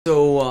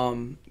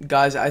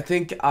Guys, I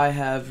think I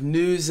have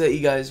news that you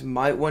guys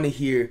might want to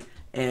hear,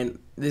 and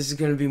this is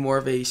going to be more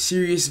of a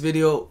serious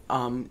video,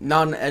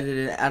 not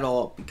edited at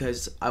all,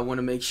 because I want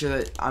to make sure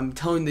that I'm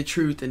telling the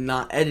truth and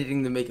not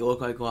editing to make it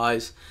look like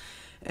lies.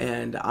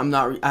 And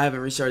I haven't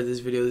restarted this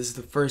video. This is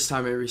the first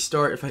time I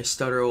restart. If I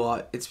stutter a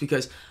lot, it's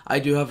because I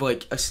do have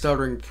like a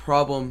stuttering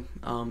problem,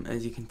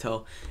 as you can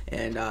tell,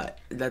 and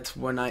that's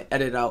when I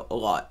edit out a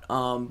lot.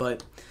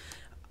 But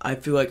I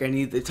feel like I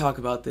need to talk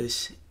about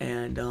this,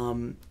 and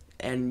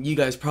you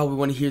guys probably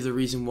want to hear the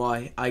reason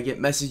why. I get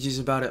messages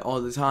about it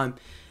all the time,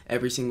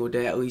 every single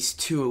day, at least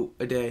 2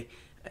 a day,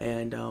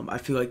 and I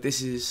feel like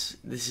this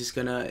is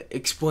gonna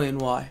explain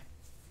why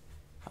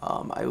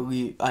I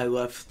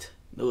left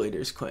the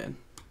Laters clan.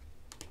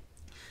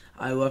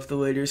 I left the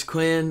Laters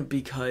clan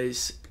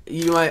because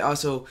you might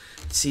also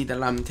see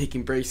that I'm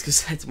taking breaks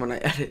because that's when I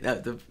edit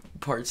out the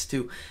parts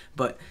too,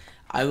 but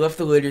I left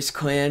the Laters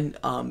clan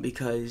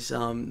because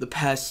the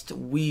past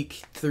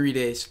week, 3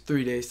 days,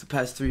 the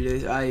past 3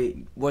 days,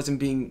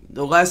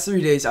 the last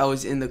 3 days I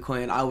was in the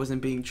clan, I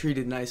wasn't being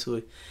treated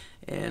nicely,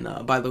 and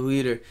by the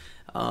leader,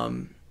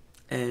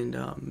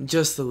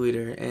 just the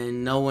leader,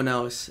 and no one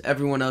else.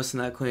 Everyone else in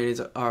that clan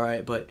is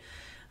alright, but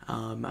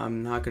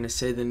I'm not gonna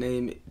say the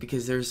name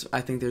because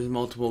I think there's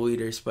multiple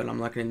leaders, but I'm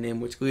not gonna name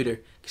which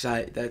leader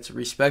because that's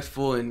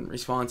respectful and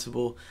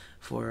responsible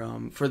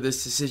for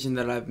this decision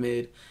that I've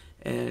made.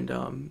 And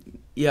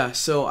yeah,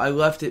 so I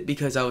left it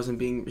because I wasn't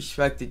being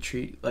respected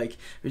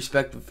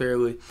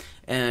fairly,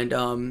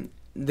 and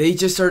they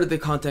just started the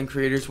content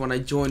creators when I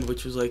joined,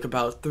 which was like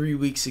about 3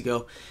 weeks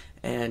ago,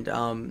 and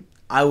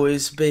I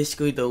was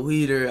basically the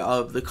leader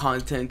of the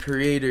content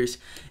creators,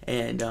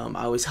 and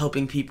I was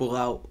helping people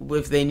out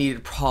if they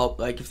needed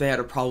if they had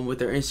a problem with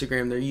their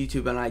Instagram, their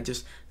YouTube,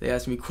 and they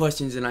asked me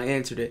questions and I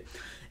answered it,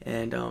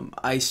 and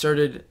I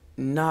started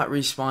not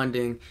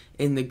responding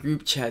in the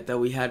group chat that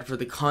we had for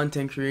the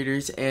content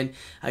creators, and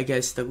I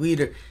guess the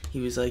leader, he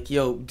was like,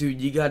 yo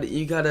dude, you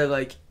gotta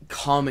like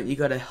comment, you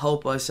gotta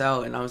help us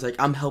out, and I was like,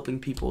 I'm helping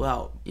people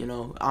out, you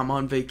know, I'm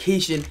on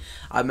vacation.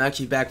 I'm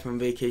actually back from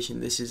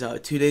vacation. This is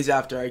 2 days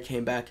after I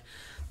came back,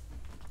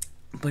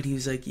 but he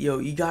was like, yo,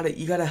 you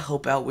gotta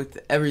help out with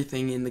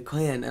everything in the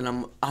clan,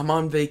 and I'm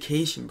on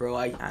vacation, bro.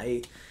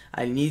 I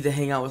need to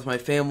hang out with my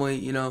family,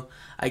 you know.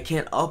 I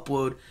can't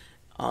upload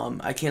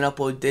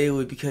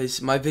daily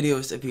because my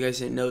videos, if you guys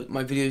didn't know,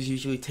 my videos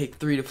usually take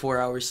 3 to 4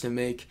 hours to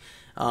make,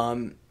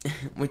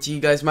 which you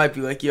guys might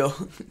be like, yo,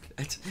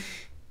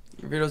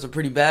 your videos are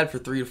pretty bad for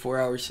 3 to 4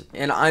 hours.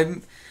 And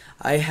I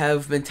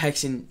have been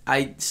texting,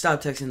 I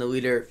stopped texting the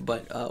leader,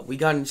 but we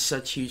got in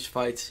such huge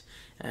fights,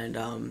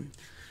 and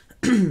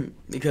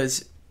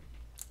because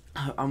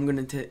I'm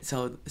gonna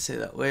say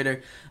that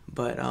later,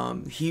 but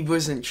he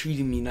wasn't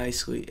treating me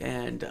nicely,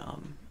 and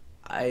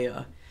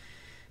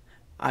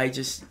I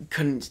just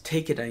couldn't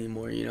take it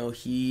anymore, you know.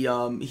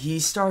 He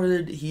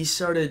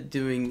started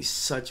doing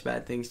such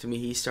bad things to me.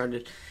 He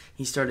started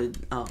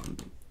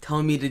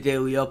telling me to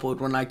daily upload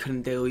when I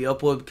couldn't daily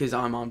upload because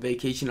I'm on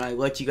vacation. I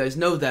let you guys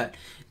know that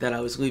I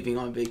was leaving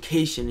on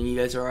vacation, and you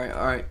guys are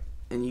all right,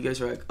 and you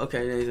guys are like,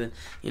 okay, Nathan,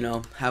 you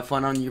know, have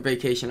fun on your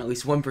vacation. At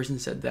least one person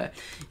said that,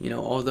 you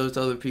know. All those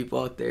other people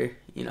out there,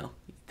 you know,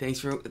 thanks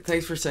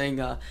for saying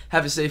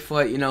have a safe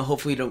flight, you know,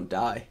 hopefully you don't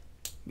die.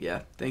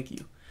 Yeah, thank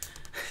you.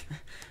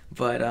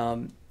 But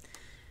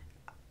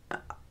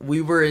we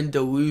were in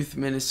Duluth,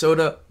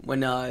 Minnesota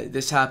when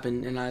this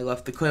happened, and I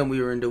left the clan. We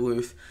were in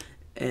Duluth,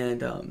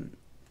 and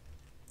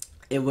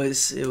it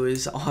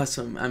was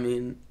awesome. I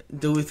mean,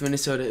 Duluth,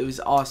 Minnesota, it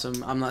was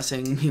awesome. I'm not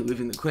saying me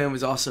leaving the clan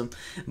was awesome,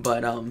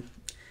 but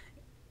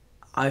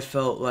I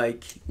felt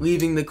like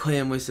leaving the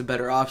clan was the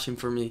better option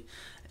for me,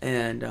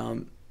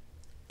 and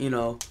you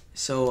know,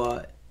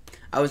 so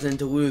I was in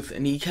Duluth,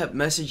 and he kept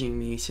messaging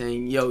me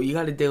saying, yo, you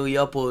got to daily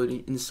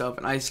upload and stuff,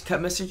 and I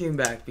kept messaging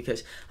back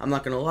because I'm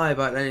not going to lie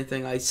about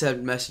anything I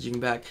said messaging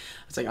back.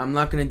 I was like, I'm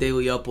not going to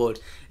daily upload,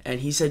 and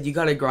he said, you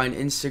got to grind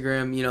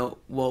Instagram, you know.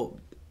 Well,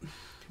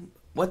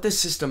 what the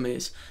system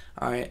is,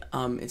 alright,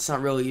 it's not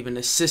really even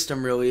a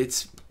system, really,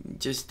 it's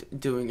just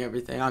doing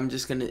everything. I'm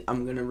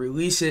gonna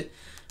release it,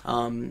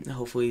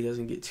 hopefully he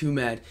doesn't get too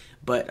mad,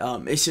 but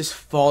it's just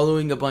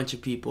following a bunch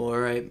of people,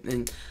 alright,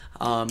 and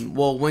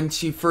well,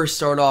 once you first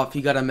start off,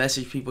 you gotta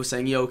message people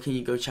saying, yo, can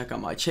you go check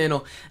out my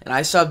channel? And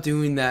I stopped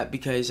doing that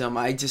because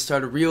I just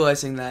started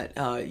realizing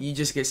that you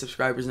just get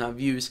subscribers, not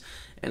views,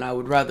 and I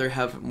would rather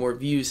have more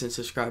views than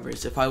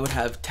subscribers. If I would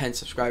have 10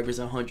 subscribers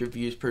and 100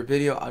 views per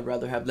video, I'd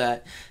rather have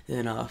that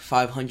than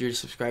 500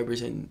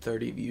 subscribers and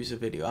 30 views a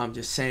video. I'm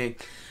just saying.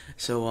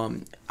 So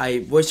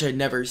I wish I'd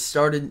never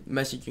started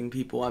messaging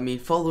people. I mean,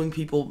 following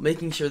people,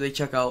 making sure they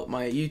check out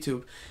my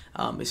YouTube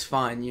is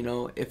fine, you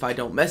know. If I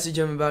don't message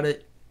them about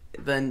it,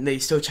 then they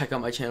still check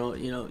out my channel,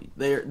 you know.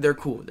 They're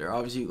cool. They're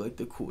obviously like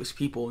the coolest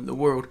people in the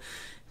world,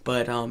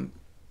 but and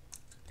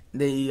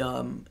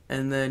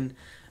then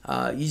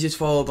you just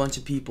follow a bunch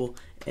of people,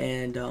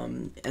 and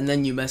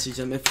then you message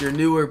them if you're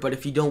newer. But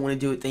if you don't want to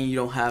do it, then you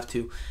don't have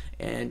to.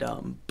 And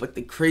but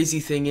the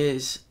crazy thing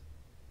is,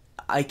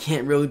 I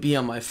can't really be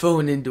on my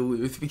phone in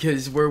Duluth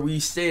because where we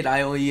stayed,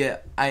 I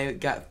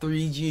got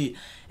 3G,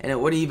 and it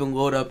wouldn't even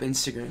load up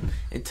Instagram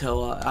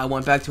until I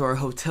went back to our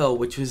hotel,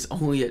 which was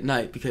only at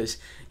night because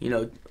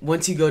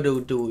once you go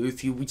to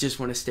Duluth, you just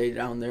want to stay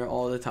down there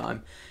all the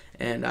time.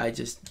 And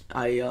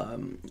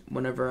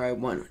whenever I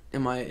went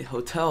in my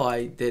hotel,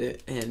 I did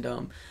it,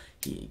 and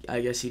I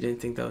guess he didn't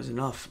think that was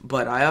enough.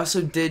 But I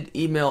also did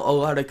email a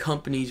lot of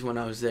companies when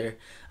I was there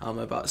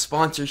about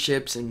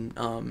sponsorships and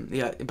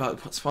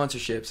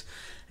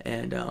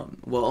and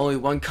well, only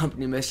one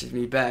company messaged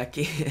me back,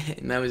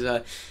 and that was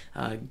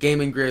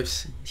Gaming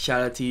Grips.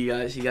 Shout out to you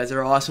guys. You guys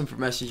are awesome for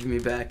messaging me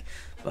back.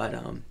 But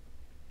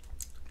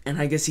and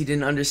I guess he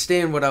didn't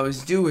understand what I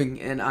was doing,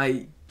 and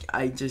I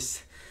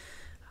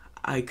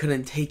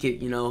couldn't take it,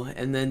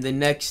 And then the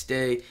next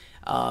day,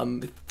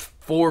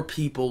 5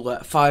 people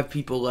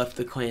left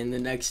the clan the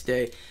next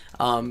day.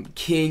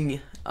 King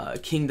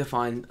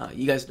Define,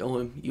 you guys know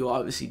him. You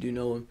obviously do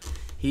know him.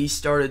 He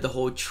started the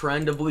whole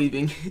trend of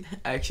leaving.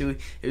 Actually,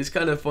 it was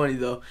kind of funny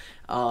though.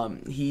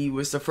 He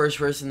was the first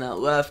person that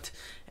left,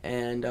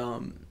 and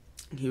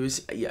he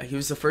was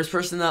the first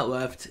person that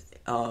left.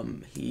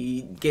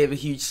 He gave a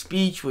huge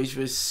speech, which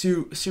was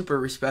super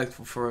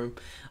respectful for him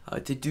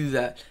to do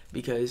that,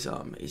 because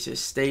he's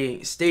just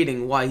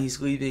stating why he's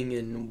leaving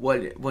and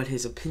what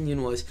his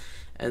opinion was.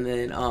 And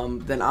then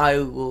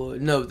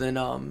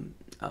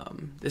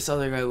this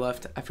other guy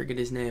left. I forget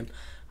his name.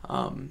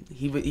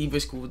 He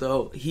was cool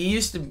though.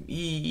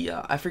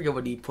 I forget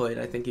what he played.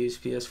 I think he was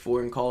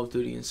PS4 and Call of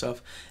Duty and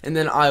stuff. And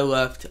then I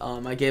left.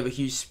 I gave a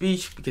huge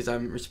speech because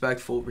I'm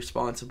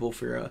responsible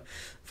for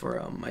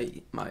my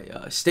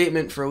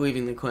statement for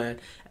leaving the clan.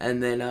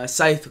 And then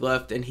Scythe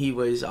left, and he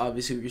was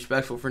obviously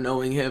respectful for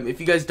knowing him. If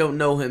you guys don't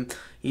know him,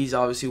 he's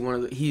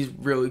obviously he's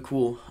really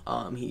cool.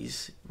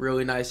 He's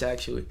really nice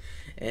actually,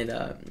 and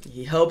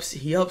he helps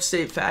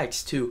state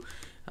facts too.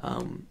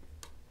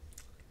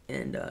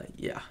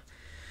 Yeah.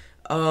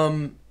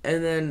 And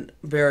then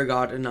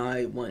Varigot and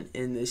I went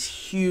in this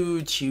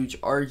huge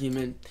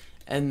argument,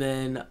 and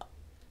then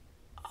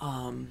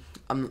alright,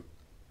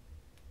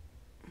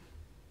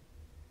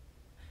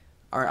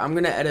 I'm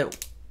gonna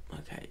edit.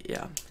 Okay,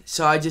 yeah.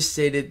 So I just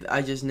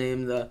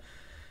named the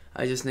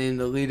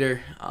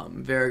leader,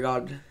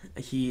 Varigot.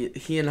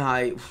 He and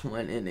I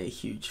went in a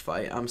huge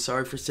fight. I'm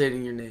sorry for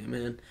stating your name,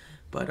 man,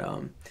 but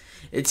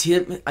it's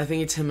him. I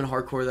think it's him and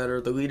Hardcore that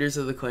are the leaders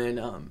of the clan.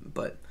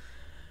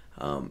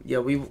 Yeah,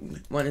 we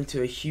went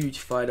into a huge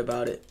fight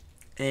about it,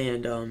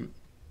 and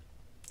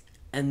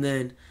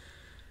then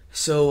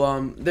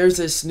there's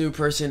this new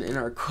person in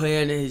our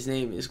clan. His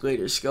name is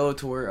Glader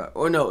Skeletor.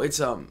 Or no, it's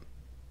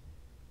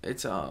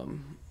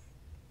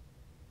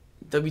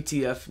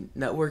WTF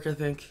Network, I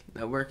think.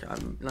 Network,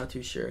 I'm not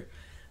too sure,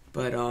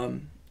 but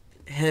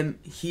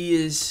he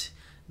is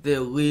the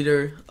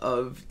leader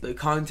of the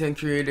content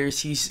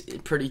creators. He's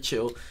pretty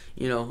chill,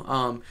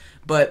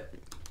 but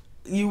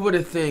you would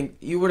have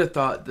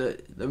thought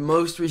that the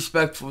most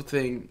respectful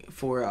thing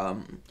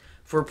for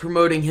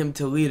promoting him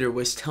to leader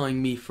was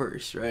telling me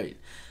first, right?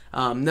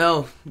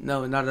 No,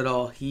 not at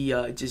all. He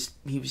was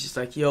just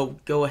like, yo,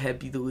 go ahead,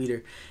 be the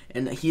leader.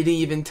 And he didn't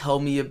even tell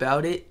me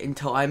about it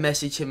until I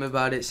messaged him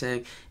about it,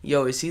 saying,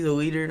 yo, is he the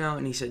leader now?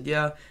 And he said,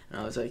 yeah.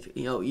 And I was like,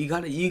 you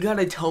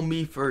gotta tell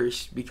me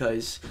first,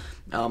 because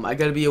I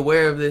gotta be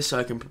aware of this so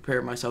I can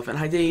prepare myself. And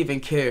I didn't even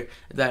care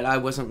that I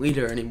wasn't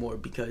leader anymore,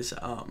 because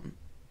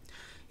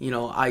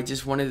I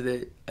just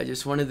wanted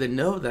to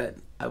know that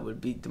I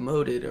would be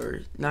demoted,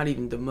 or not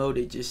even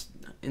demoted, just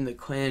in the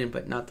clan,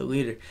 but not the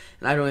leader.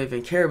 And I don't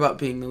even care about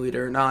being the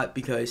leader or not,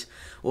 because,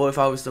 well, if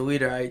I was the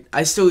leader,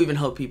 I still even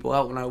helped people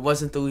out when I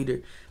wasn't the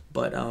leader.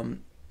 But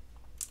and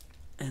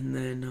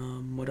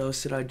then what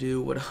else did I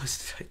do?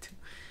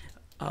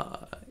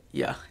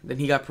 Yeah, then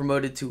he got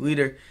promoted to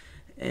leader,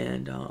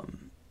 and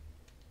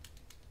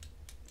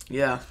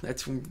yeah,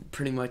 that's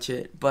pretty much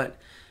it. But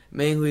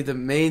mainly the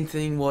main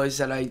thing was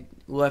that I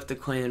left the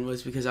clan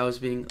was because I was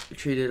being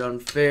treated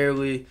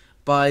unfairly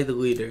by the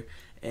leader,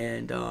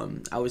 and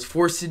I was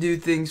forced to do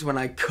things when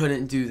I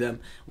couldn't do them,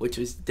 which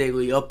was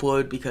daily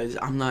upload, because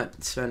I'm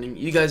not spending,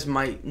 you guys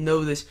might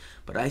know this,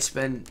 but I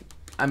said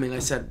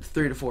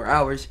 3 to 4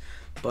 hours,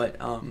 but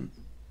I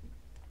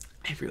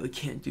really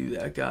can't do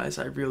that, guys.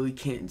 I really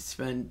can't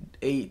spend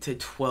 8 to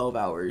 12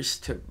 hours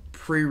to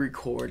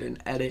pre-record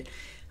and edit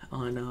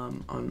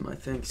on my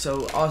thing.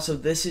 So also,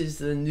 this is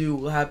the new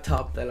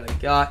laptop that I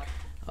got.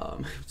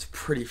 It's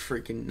pretty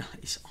freaking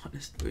nice,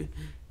 honestly.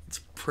 It's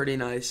pretty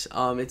nice.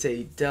 It's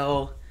a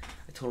Dell.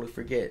 I totally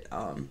forget.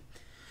 I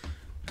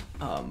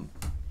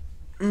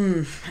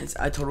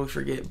totally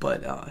forget.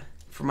 But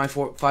for my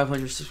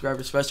 500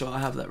 subscriber special, I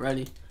have that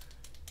ready.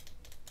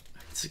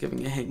 It's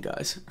giving a hint,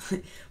 guys.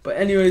 But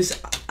anyways,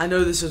 I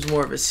know this was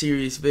more of a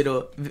serious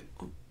video.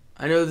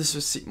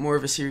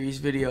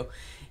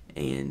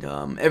 And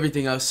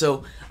everything else.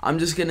 So I'm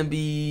just gonna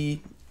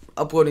be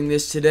uploading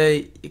this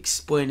today,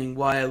 explaining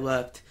why I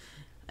left,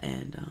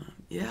 and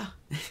yeah.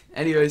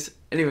 anyways,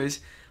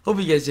 hope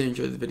you guys did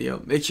enjoy the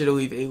video. Make sure to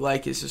leave a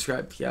like and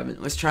subscribe if you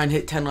haven't. Let's try and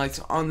hit 10 likes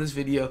on this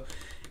video,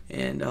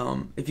 And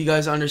if you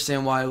guys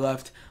understand why I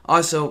left,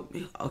 also,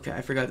 okay,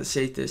 I forgot to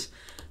say this.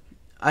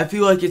 I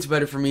feel like it's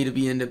better for me to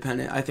be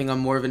independent. I think I'm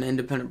more of an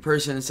independent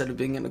person instead of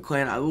being in a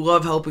clan. I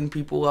love helping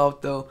people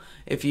out though.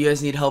 If you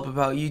guys need help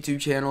about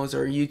YouTube channels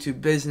or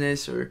YouTube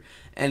business or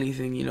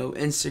anything, you know,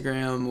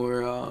 Instagram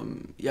or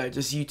yeah,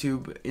 just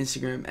YouTube,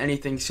 Instagram,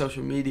 anything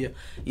social media,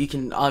 you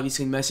can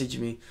obviously message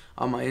me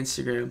on my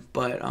Instagram.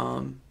 But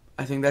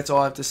I think that's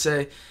all I have to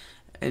say.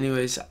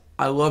 Anyways,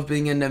 I love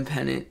being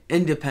independent,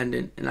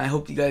 and I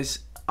hope you guys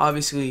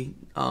obviously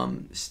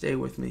stay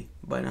with me.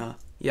 But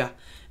yeah.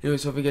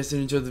 Anyways, hope you guys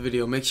did enjoy the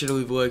video. Make sure to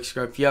leave a like,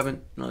 subscribe if you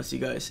haven't, and I'll see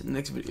you guys in the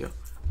next video.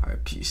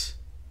 Alright, peace.